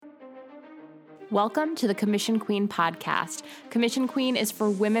Welcome to the Commission Queen podcast. Commission Queen is for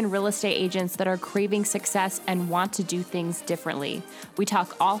women real estate agents that are craving success and want to do things differently. We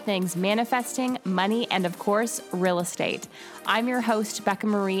talk all things manifesting, money, and of course, real estate. I'm your host, Becca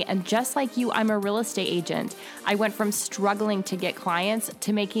Marie, and just like you, I'm a real estate agent. I went from struggling to get clients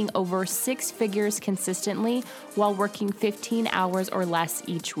to making over 6 figures consistently while working 15 hours or less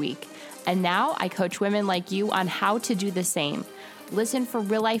each week. And now I coach women like you on how to do the same. Listen for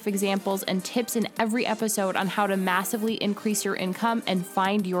real-life examples and tips in every episode on how to massively increase your income and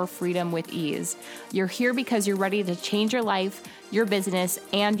find your freedom with ease. You're here because you're ready to change your life, your business,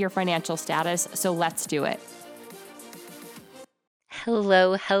 and your financial status, so let's do it.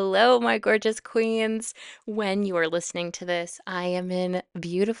 Hello, my gorgeous queens. When you are listening to this, I am in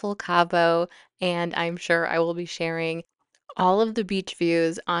beautiful Cabo, and I'm sure I will be sharing all of the beach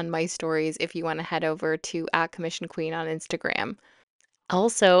views on my stories if you want to head over to @CommissionQueen on Instagram.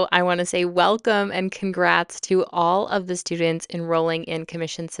 Also, I want to say welcome and congrats to all of the students enrolling in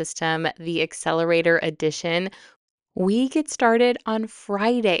Commission System, the Accelerator Edition. We get started on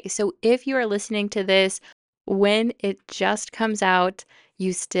Friday. So if you are listening to this when it just comes out,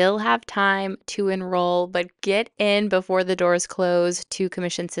 you still have time to enroll, but get in before the doors close to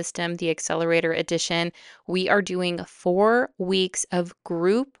Commission System, the Accelerator Edition. We are doing 4 weeks of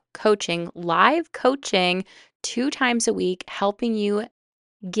group coaching, live coaching, 2 times a week, helping you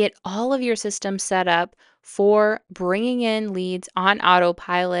get all of your systems set up for bringing in leads on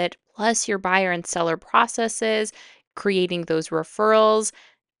autopilot, plus your buyer and seller processes, creating those referrals.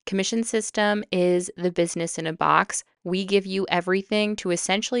 Commission System is the business in a box. We give you everything to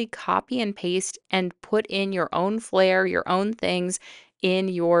essentially copy and paste and put in your own flair, your own things in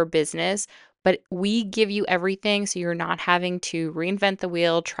your business. But we give you everything so you're not having to reinvent the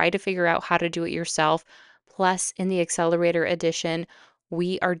wheel, try to figure out how to do it yourself. Plus, in the Accelerator Edition,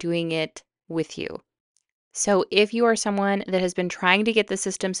 we are doing it with you. So if you are someone that has been trying to get the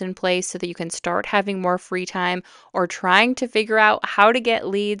systems in place so that you can start having more free time, or trying to figure out how to get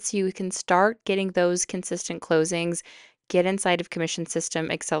leads so you can start getting those consistent closings, get inside of Commission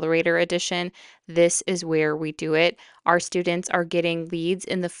System Accelerator Edition. This is where we do it. Our students are getting leads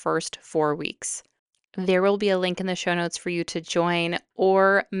in the first 4 weeks. There will be a link in the show notes for you to join,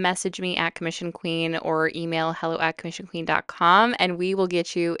 or message me at Commission Queen or email hello@commissionqueen.com and we will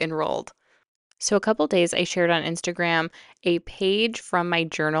get you enrolled. So a couple days I shared on Instagram a page from my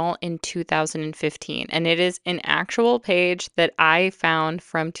journal in 2015, and it is an actual page that I found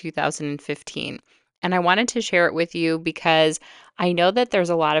from 2015. And I wanted to share it with you because I know that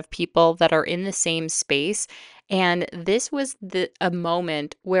there's a lot of people that are in the same space. And this was a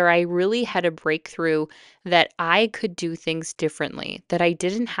moment where I really had a breakthrough that I could do things differently, that I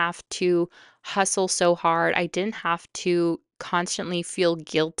didn't have to hustle so hard. I didn't have to constantly feel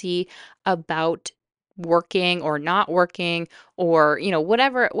guilty about working or not working, or,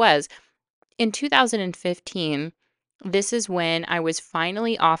 whatever it was. In 2015, this is when I was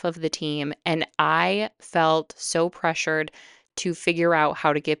finally off of the team and I felt so pressured to figure out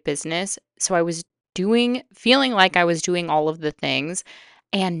how to get business. So I was feeling like I was doing all of the things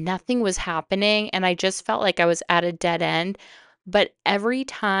and nothing was happening. And I just felt like I was at a dead end. But every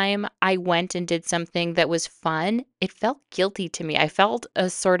time I went and did something that was fun, it felt guilty to me. I felt a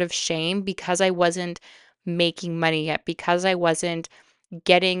sort of shame because I wasn't making money yet, because I wasn't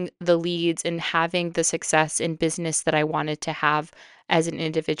getting the leads and having the success in business that I wanted to have as an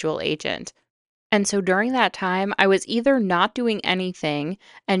individual agent. And so during that time, I was either not doing anything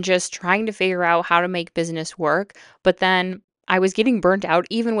and just trying to figure out how to make business work, but then I was getting burnt out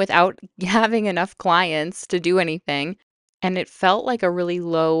even without having enough clients to do anything. And it felt like a really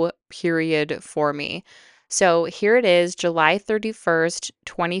low period for me. So here it is, July 31st,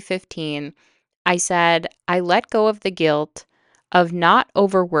 2015. I said, I let go of the guilt of not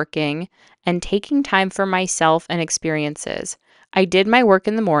overworking and taking time for myself and experiences. I did my work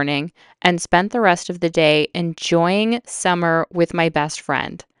in the morning and spent the rest of the day enjoying summer with my best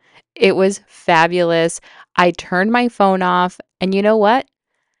friend. It was fabulous. I turned my phone off, and you know what?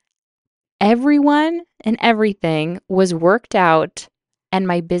 Everyone and everything was worked out, and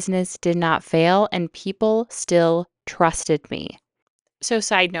my business did not fail, and people still trusted me. So,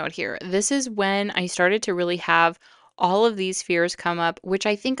 side note here, this is when I started to really have all of these fears come up, which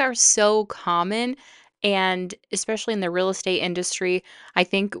I think are so common. And especially in the real estate industry, I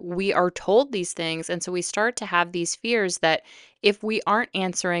think we are told these things. And so we start to have these fears that if we aren't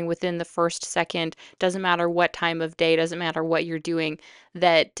answering within the first second, doesn't matter what time of day, doesn't matter what you're doing,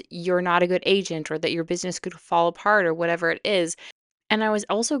 that you're not a good agent or that your business could fall apart or whatever it is. And I was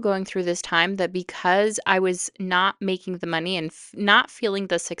also going through this time that because I was not making the money and not feeling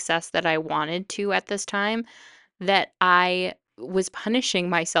the success that I wanted to at this time, that I was punishing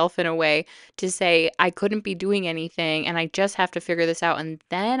myself in a way to say I couldn't be doing anything and I just have to figure this out and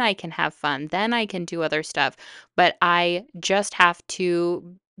then I can have fun. Then I can do other stuff. But I just have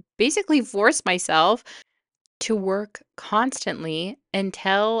to basically force myself to work constantly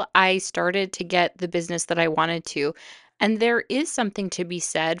until I started to get the business that I wanted to. And there is something to be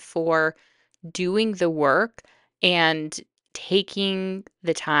said for doing the work and taking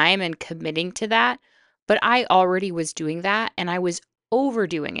the time and committing to that. But I already was doing that and I was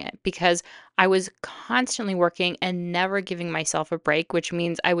overdoing it because I was constantly working and never giving myself a break, which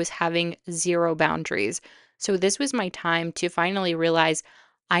means I was having zero boundaries. So this was my time to finally realize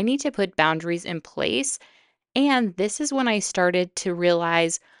I need to put boundaries in place. And this is when I started to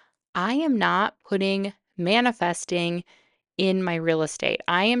realize I am not putting manifesting in my real estate.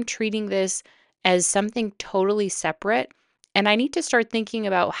 I am treating this as something totally separate. And I need to start thinking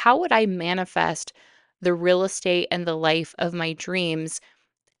about how would I manifest the real estate and the life of my dreams.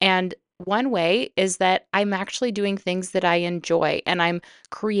 And one way is that I'm actually doing things that I enjoy and I'm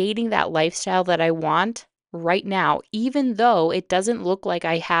creating that lifestyle that I want right now. Even though it doesn't look like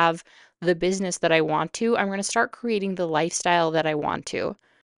I have the business that I want to, I'm going to start creating the lifestyle that I want to.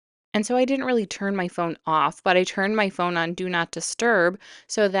 And so I didn't really turn my phone off, but I turned my phone on do not disturb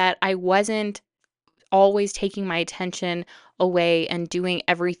so that I wasn't always taking my attention away and doing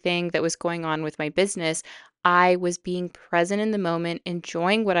everything that was going on with my business. I was being present in the moment,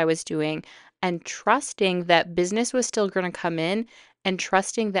 enjoying what I was doing, and trusting that business was still going to come in and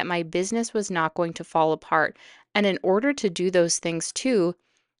trusting that my business was not going to fall apart. And in order to do those things too,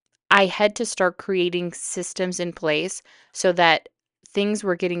 I had to start creating systems in place so that things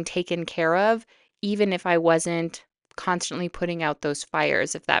were getting taken care of, even if I wasn't constantly putting out those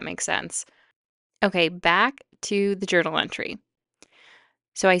fires, if that makes sense. Okay, back to the journal entry.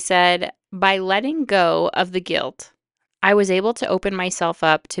 So I said, by letting go of the guilt, I was able to open myself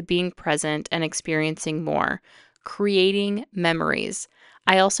up to being present and experiencing more, creating memories.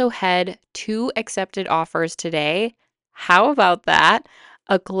 I also had 2 accepted offers today. How about that?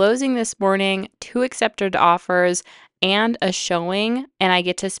 A closing this morning, 2 accepted offers, and a showing, and I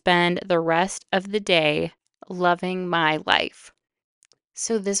get to spend the rest of the day loving my life.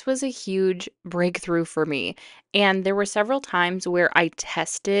 So this was a huge breakthrough for me. And there were several times where I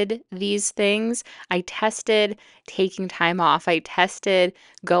tested these things. I tested taking time off. I tested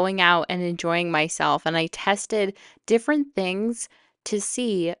going out and enjoying myself. And I tested different things to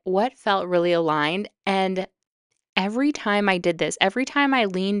see what felt really aligned. And every time I did this, every time I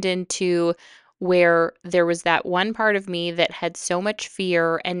leaned into where there was that one part of me that had so much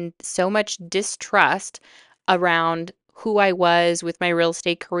fear and so much distrust around who I was with my real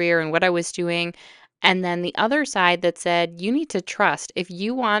estate career and what I was doing. And then the other side that said, you need to trust. If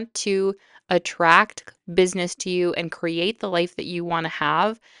you want to attract business to you and create the life that you want to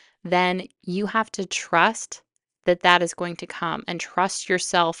have, then you have to trust that that is going to come and trust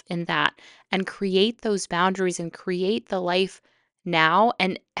yourself in that and create those boundaries and create the life now.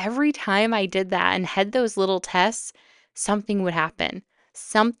 And every time I did that and had those little tests, something would happen.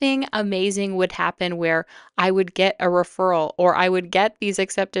 Something amazing would happen where I would get a referral or I would get these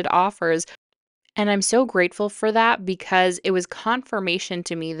accepted offers, and I'm so grateful for that because it was confirmation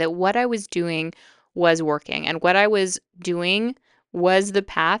to me that what I was doing was working and what I was doing was the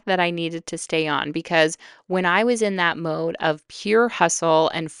path that I needed to stay on. Because when I was in that mode of pure hustle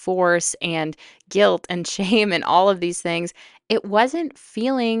and force and guilt and shame and all of these things, it wasn't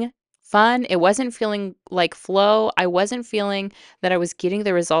feeling fun. It wasn't feeling like flow. I wasn't feeling that I was getting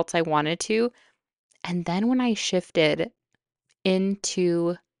the results I wanted to. And then when I shifted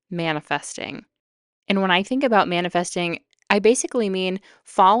into manifesting, and when I think about manifesting, I basically mean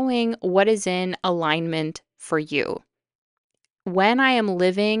following what is in alignment for you. When I am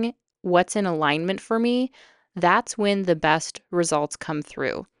living what's in alignment for me, that's when the best results come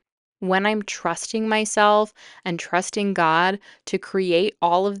through. When I'm trusting myself and trusting God to create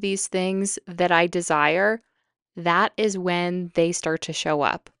all of these things that I desire, that is when they start to show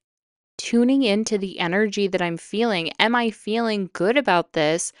up. Tuning into the energy that I'm feeling. Am I feeling good about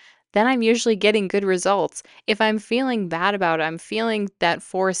this? Then I'm usually getting good results. If I'm feeling bad about it, I'm feeling that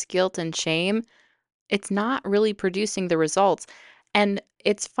forced guilt and shame, it's not really producing the results. And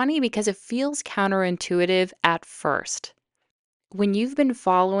it's funny because it feels counterintuitive at first. When you've been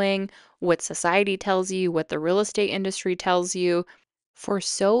following what society tells you, what the real estate industry tells you for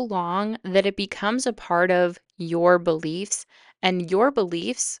so long that it becomes a part of your beliefs, and your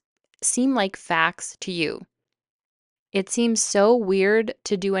beliefs seem like facts to you. It seems so weird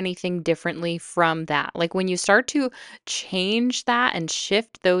to do anything differently from that. Like when you start to change that and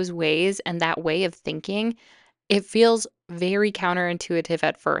shift those ways and that way of thinking, it feels very counterintuitive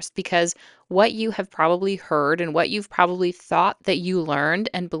at first because what you have probably heard and what you've probably thought that you learned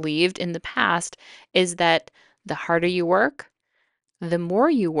and believed in the past is that the harder you work, the more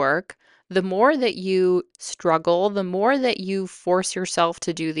you work, the more that you struggle, the more that you force yourself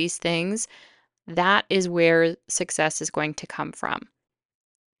to do these things, that is where success is going to come from.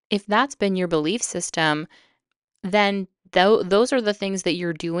 If that's been your belief system, then those are the things that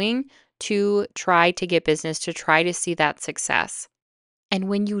you're doing to try to get business, to try to see that success. And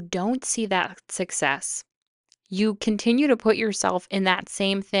when you don't see that success, you continue to put yourself in that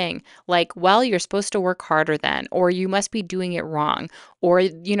same thing. Like, well, you're supposed to work harder then, or you must be doing it wrong, or,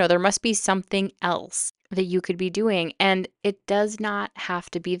 there must be something else that you could be doing. And it does not have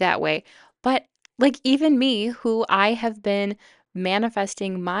to be that way. But like, even me, who I have been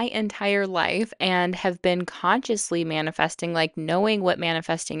manifesting my entire life and have been consciously manifesting, like knowing what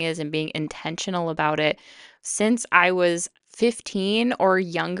manifesting is and being intentional about it since I was 15 or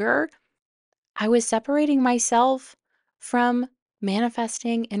younger, I was separating myself from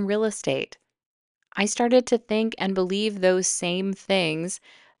manifesting in real estate. I started to think and believe those same things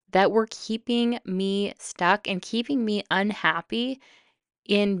that were keeping me stuck and keeping me unhappy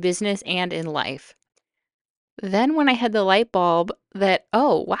in business and in life. Then, when I had the light bulb that,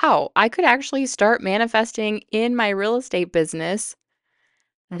 oh, wow, I could actually start manifesting in my real estate business,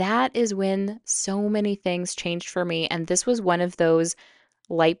 that is when so many things changed for me. And this was one of those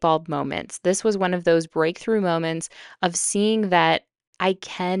light bulb moments. This was one of those breakthrough moments of seeing that I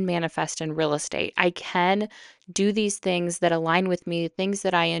can manifest in real estate. I can do these things that align with me, things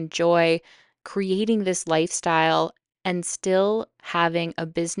that I enjoy, creating this lifestyle and still having a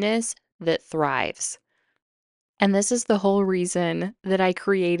business that thrives. And this is the whole reason that I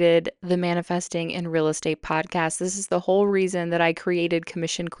created the Manifesting in Real Estate podcast. This is the whole reason that I created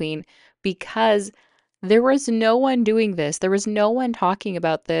Commission Queen, because there was no one doing this. There was no one talking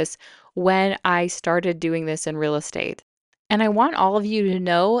about this when I started doing this in real estate. And I want all of you to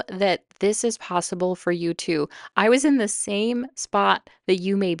know that this is possible for you too. I was in the same spot that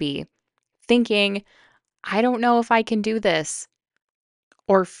you may be, thinking, I don't know if I can do this,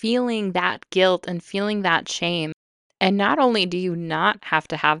 or feeling that guilt and feeling that shame. And not only do you not have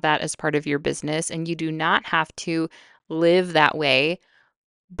to have that as part of your business and you do not have to live that way,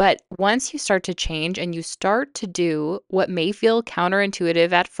 but once you start to change and you start to do what may feel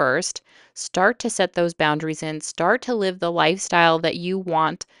counterintuitive at first, start to set those boundaries in, start to live the lifestyle that you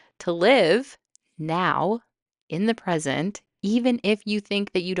want to live now in the present, even if you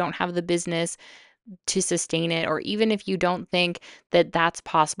think that you don't have the business to sustain it, or even if you don't think that that's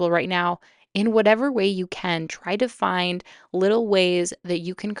possible right now, in whatever way you can, try to find little ways that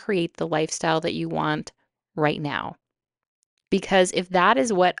you can create the lifestyle that you want right now. Because if that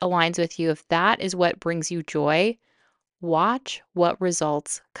is what aligns with you, if that is what brings you joy, watch what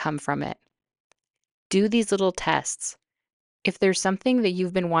results come from it. Do these little tests. If there's something that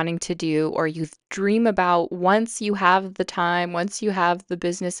you've been wanting to do or you dream about, once you have the time, once you have the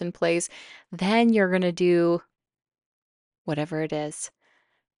business in place, then you're going to do whatever it is.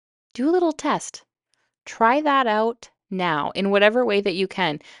 Do a little test. Try that out now in whatever way that you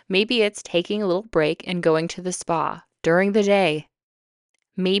can. Maybe it's taking a little break and going to the spa during the day.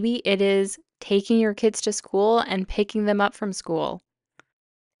 Maybe it is taking your kids to school and picking them up from school.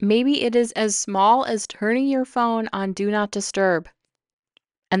 Maybe it is as small as turning your phone on Do Not Disturb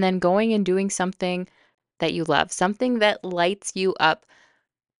and then going and doing something that you love, something that lights you up.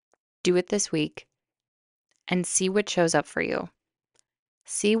 Do it this week and see what shows up for you.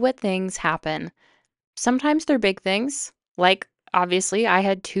 See what things happen. Sometimes they're big things, like obviously I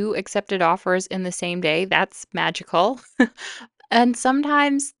had 2 accepted offers in the same day. That's magical. And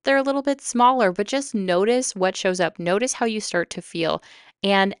sometimes they're a little bit smaller, but just notice what shows up. Notice how you start to feel.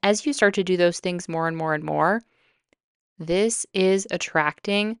 And as you start to do those things more and more and more, this is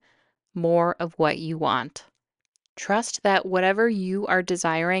attracting more of what you want. Trust that whatever you are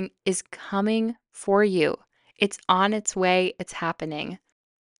desiring is coming for you. It's on its way, it's happening.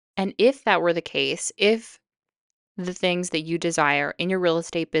 And if that were the case, if the things that you desire in your real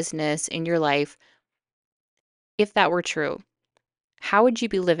estate business, in your life, if that were true, how would you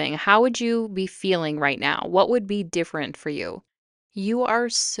be living? How would you be feeling right now? What would be different for you? You are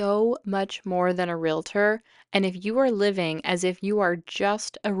so much more than a realtor. And if you are living as if you are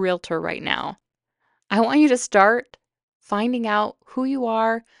just a realtor right now, I want you to start finding out who you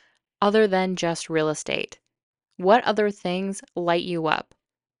are other than just real estate. What other things light you up?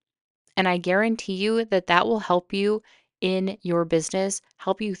 And I guarantee you that that will help you in your business,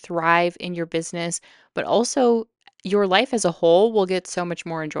 help you thrive in your business, but also your life as a whole will get so much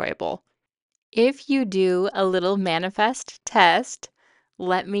more enjoyable. If you do a little manifest test,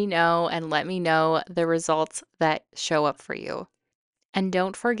 let me know and let me know the results that show up for you. And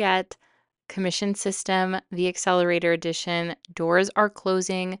don't forget, Commission System, the Accelerator Edition, doors are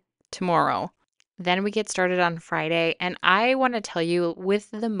closing tomorrow. Then we get started on Friday. And I want to tell you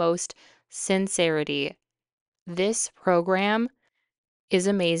with the most sincerity, this program is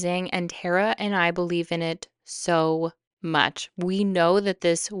amazing. And Tara and I believe in it so much. We know that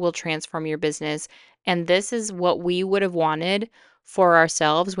this will transform your business. And this is what we would have wanted for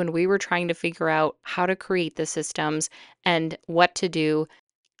ourselves when we were trying to figure out how to create the systems and what to do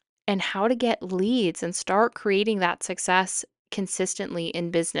and how to get leads and start creating that success consistently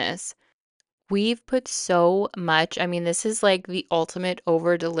in business. We've put so much, I mean, this is like the ultimate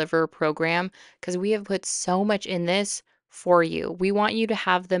over deliver program because we have put so much in this for you. We want you to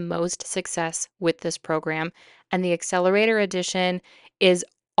have the most success with this program. And the Accelerator Edition is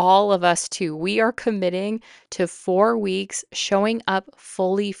all of us too. We are committing to 4 weeks showing up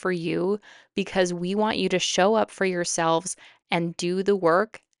fully for you because we want you to show up for yourselves and do the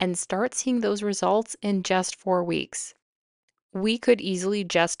work and start seeing those results in just 4 weeks. We could easily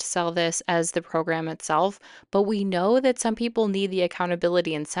just sell this as the program itself, but we know that some people need the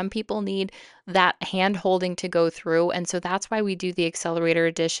accountability and some people need that hand holding to go through. And so that's why we do the Accelerator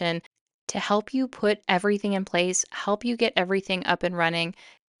Edition to help you put everything in place, help you get everything up and running.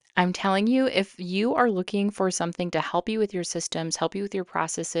 I'm telling you, if you are looking for something to help you with your systems, help you with your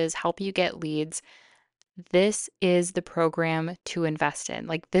processes, help you get leads, this is the program to invest in.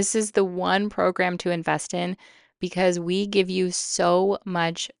 Like, this is the one program to invest in because we give you so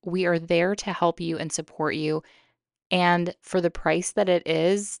much. We are there to help you and support you. And for the price that it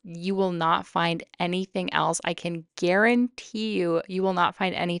is, you will not find anything else. I can guarantee you, you will not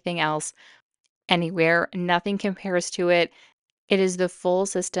find anything else anywhere. Nothing compares to it. It is the full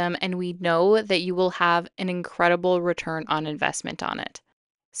system, and we know that you will have an incredible return on investment on it.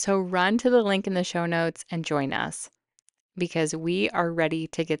 So run to the link in the show notes and join us because we are ready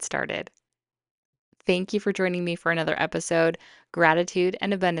to get started. Thank you for joining me for another episode. Gratitude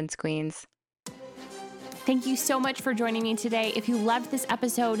and abundance, queens. Thank you so much for joining me today. If you loved this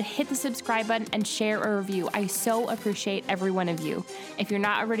episode, hit the subscribe button and share a review. I so appreciate every one of you. If you're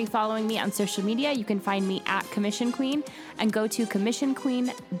not already following me on social media, you can find me at Commission Queen and go to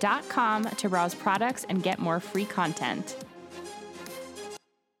commissionqueen.com to browse products and get more free content.